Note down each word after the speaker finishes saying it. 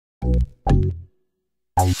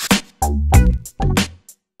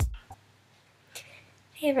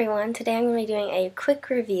Hey everyone, today I'm going to be doing a quick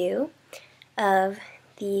review of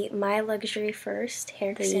the My Luxury First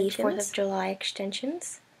hair extensions, the 4th of July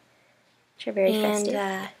extensions, which are very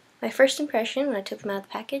festive. My first impression when I took them out of the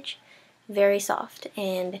package, very soft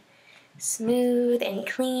and smooth and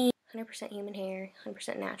clean, 100% human hair,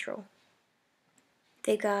 100% natural.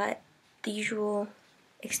 They got the usual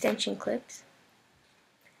extension clips,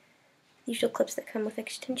 the usual clips that come with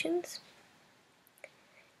extensions.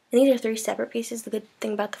 And these are 3 separate pieces. The good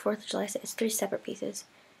thing about the 4th of July is it's 3 separate pieces.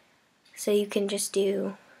 So you can just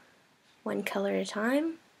do one color at a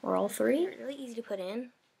time, or all 3. They're really easy to put in,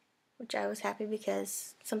 which I was happy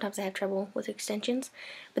because sometimes I have trouble with extensions.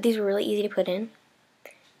 But these were really easy to put in.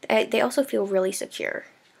 They also feel really secure.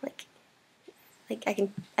 Like I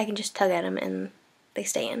can just tug at them and they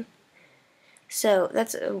stay in. So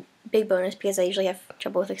that's a big bonus because I usually have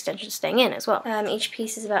trouble with extensions staying in as well. Each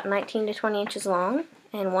piece is about 19 to 20 inches long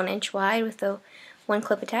and 1 inch wide with the 1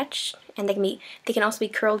 clip attached. And they can also be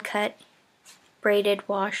curled, cut, braided,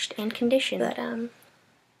 washed, and conditioned. But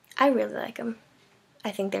I really like them.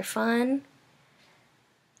 I think they're fun.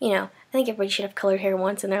 You know, I think everybody should have colored hair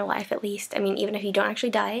once in their life at least. I mean, even if you don't actually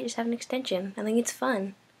dye it, just have an extension. I think it's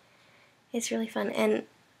fun. It's really fun. And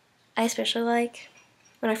I especially like,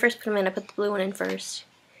 when I first put them in, I put the blue one in first.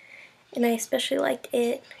 And I especially liked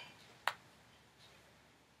it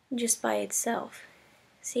just by itself.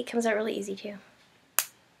 See, it comes out really easy too.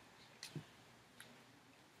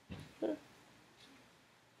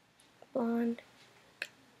 Blonde.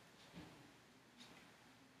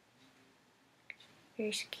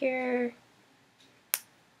 Very secure.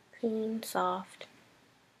 Clean, soft.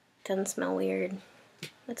 Doesn't smell weird.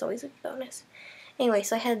 That's always a bonus. Anyway,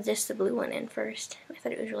 so I had just the blue one in first. I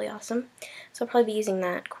thought it was really awesome. So I'll probably be using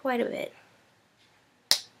that quite a bit.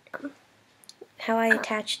 How I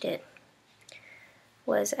attached it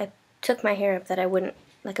was I took my hair up that I wouldn't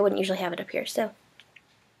usually have it up here. So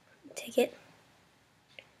take it,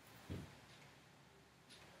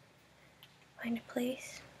 find a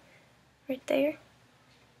place right there,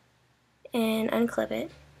 and unclip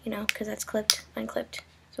it, you know, because that's clipped, unclipped,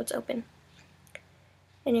 so it's open.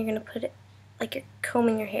 And you're going to put it like you're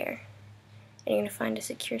combing your hair. And you're going to find a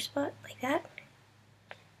secure spot like that.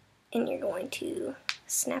 And you're going to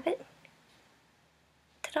snap it.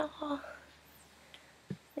 Ta-da!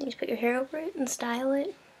 Then you just put your hair over it and style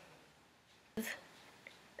it.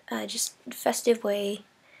 Just a festive way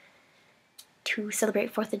to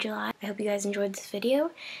celebrate 4th of July. I hope you guys enjoyed this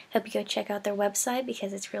video. Hope you go check out their website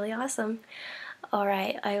because it's really awesome.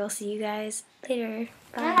 Alright, I will see you guys later.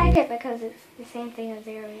 Bye. I like it because it's the same thing as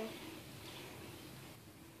Ariel.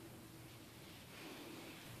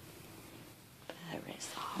 Burres,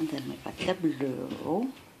 and then we got the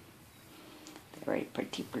blue. Very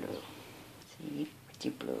pretty blue. See, pretty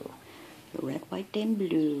blue. Red, white, and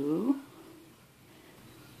blue.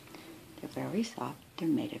 They're very soft. They're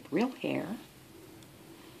made of real hair.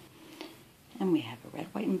 And we have a red,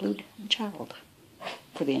 white, and blue child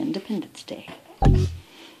for the Independence Day.